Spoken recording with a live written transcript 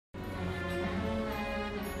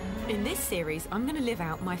In this series, I'm going to live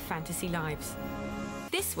out my fantasy lives.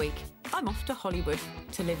 This week, I'm off to Hollywood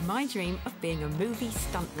to live my dream of being a movie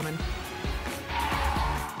stuntwoman.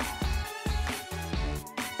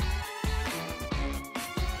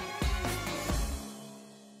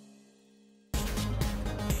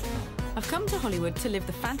 I've come to Hollywood to live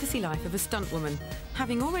the fantasy life of a stuntwoman.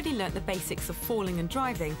 Having already learnt the basics of falling and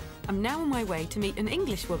driving, I'm now on my way to meet an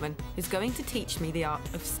English woman who's going to teach me the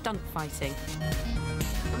art of stunt fighting.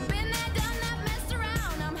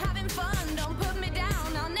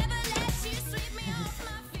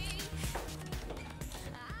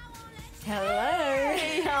 Hello.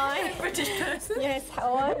 Hey, hi. British person. Yes,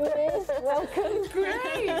 how are you? Welcome.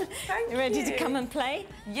 Great. Thank you. You ready to come and play?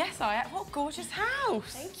 Yes, I am. What a gorgeous house.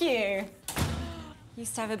 Thank you.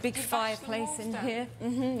 Used to have a big fireplace in here.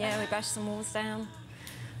 Yeah, we bashed some walls down.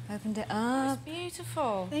 Opened it up. It's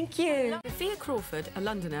beautiful. Thank you. Sophia Crawford, a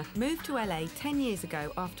Londoner, moved to LA 10 years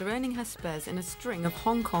ago after earning her spurs in a string of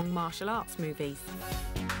Hong Kong martial arts movies.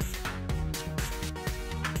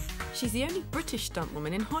 She's the only British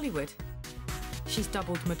stuntwoman in Hollywood. She's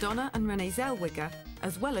doubled Madonna and Renee Zellweger,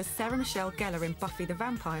 as well as Sarah Michelle Gellar in Buffy the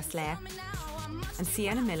Vampire Slayer and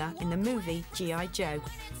Sienna Miller in the movie G.I. Joe.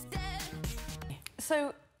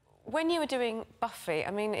 So, when you were doing Buffy,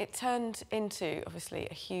 I mean, it turned into, obviously,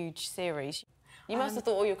 a huge series. You must have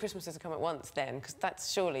thought all your Christmases had come at once then, because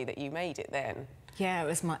that's surely that you made it then. Yeah,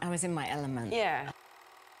 I was in my element. Yeah.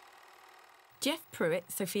 Jeff Pruitt,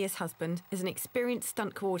 Sophia's husband, is an experienced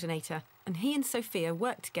stunt coordinator, and he and Sophia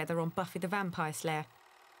worked together on Buffy the Vampire Slayer.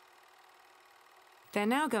 They're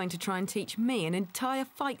now going to try and teach me an entire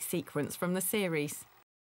fight sequence from the series.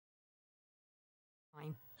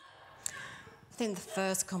 I think the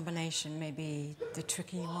first combination may be the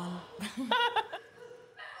tricky one.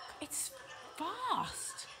 It's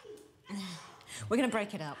fast. We're going to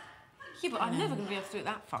break it up. Yeah, but I'm never going to be able to do it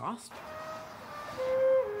that fast.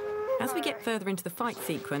 As we get further into the fight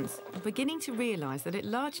sequence, I'm beginning to realise that it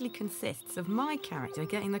largely consists of my character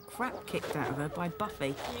getting the crap kicked out of her by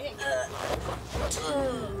Buffy.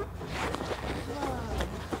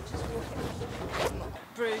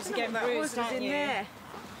 Bruise, you get bruised, aren't you? There.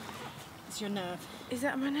 It's your nerve. Is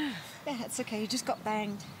that my nerve? Yeah, it's okay. You just got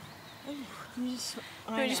banged.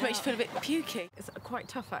 It just makes you feel a bit pukey. It's quite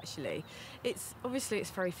tough, actually. It's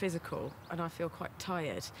very physical, and I feel quite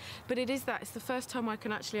tired. But it's the first time I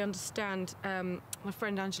can actually understand. My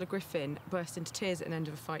friend Angela Griffin burst into tears at an end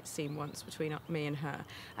of a fight scene once between me and her,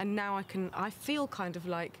 and now I feel kind of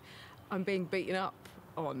like I'm being beaten up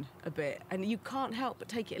on a bit, and you can't help but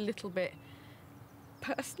take it a little bit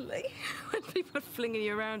personally when people are flinging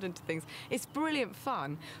you around into things. It's brilliant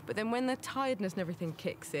fun, but then when the tiredness and everything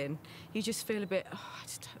kicks in, you just feel a bit, I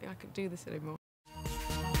just don't think I can do this anymore.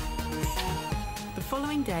 The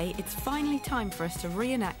following day, it's finally time for us to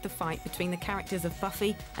reenact the fight between the characters of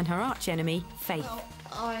Buffy and her archenemy, Faith.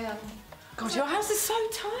 Well, God, your house is so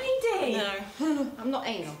tidy! No, I'm not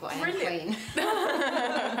anal, but I am clean.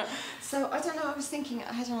 So, I don't know,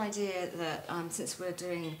 I had an idea that since we're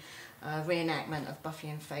doing a reenactment of Buffy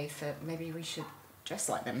and Faith, that maybe we should dress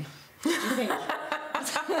like them. What do you think?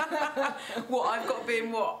 What, I've got to be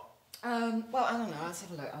in what? Well, I don't know, let's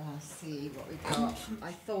have a look. I want to see what we've got.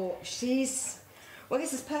 I thought well,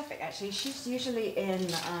 this is perfect, actually. She's usually in,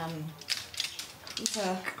 these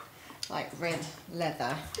are like red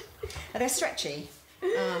leather. And they're stretchy,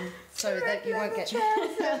 so that you won't get...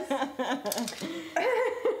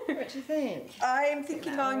 What do you think? I'm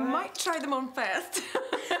thinking I might try them on first.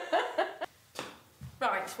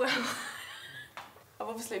 Right, well, I'm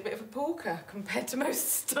obviously a bit of a porker compared to most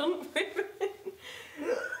stunt women.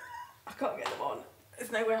 I can't get them on.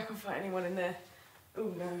 There's no way I can fight anyone in there.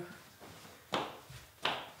 Oh, no. So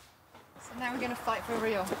now we're going to fight for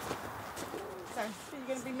real. So, You're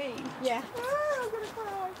going to be mean? yeah. Oh, I'm going to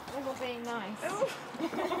cry. We're all being nice.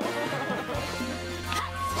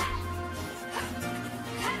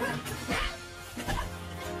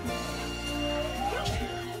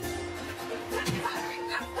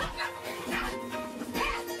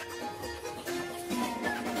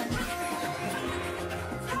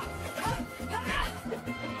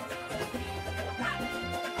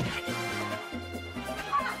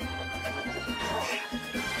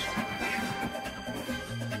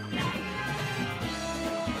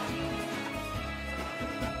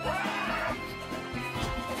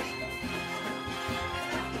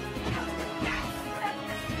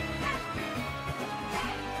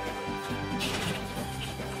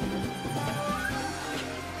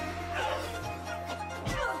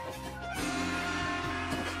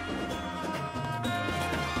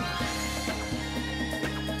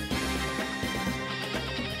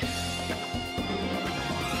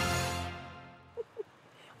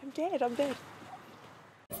 dead, I'm dead.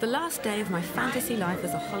 It's the last day of my fantasy life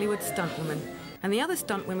as a Hollywood stuntwoman, and the other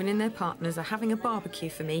stuntwomen and their partners are having a barbecue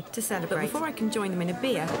for me to celebrate. But before I can join them in a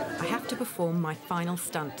beer, I have to perform my final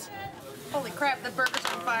stunt. Holy crap, the burger's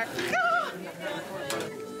on fire.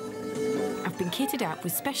 I've been kitted out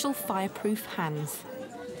with special fireproof hands.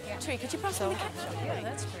 Tree, could you pass me the ketchup? Yeah,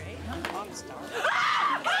 that's great. I'm starving.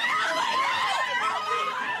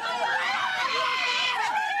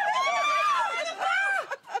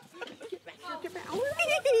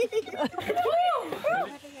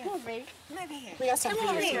 We got something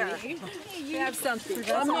for you. We have something.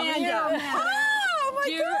 Amanda. Oh my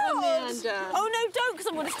Dear God. Amanda. Oh no, don't, because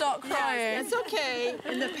I'm going to start crying. It's okay.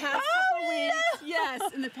 In the past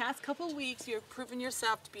in the past couple of weeks, you've proven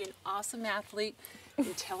yourself to be an awesome athlete,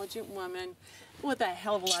 intelligent woman with a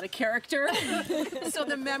hell of a lot of character. So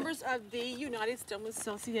the members of the United Stunt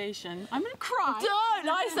Association, I'm going to cry. Don't!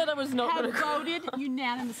 I said I was not going to cry. Voted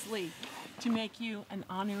unanimously to make you an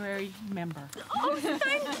honorary member. Oh,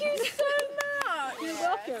 thank you so much. You're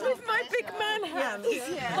welcome. With my big man hands.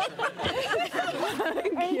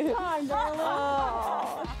 Anytime, darling.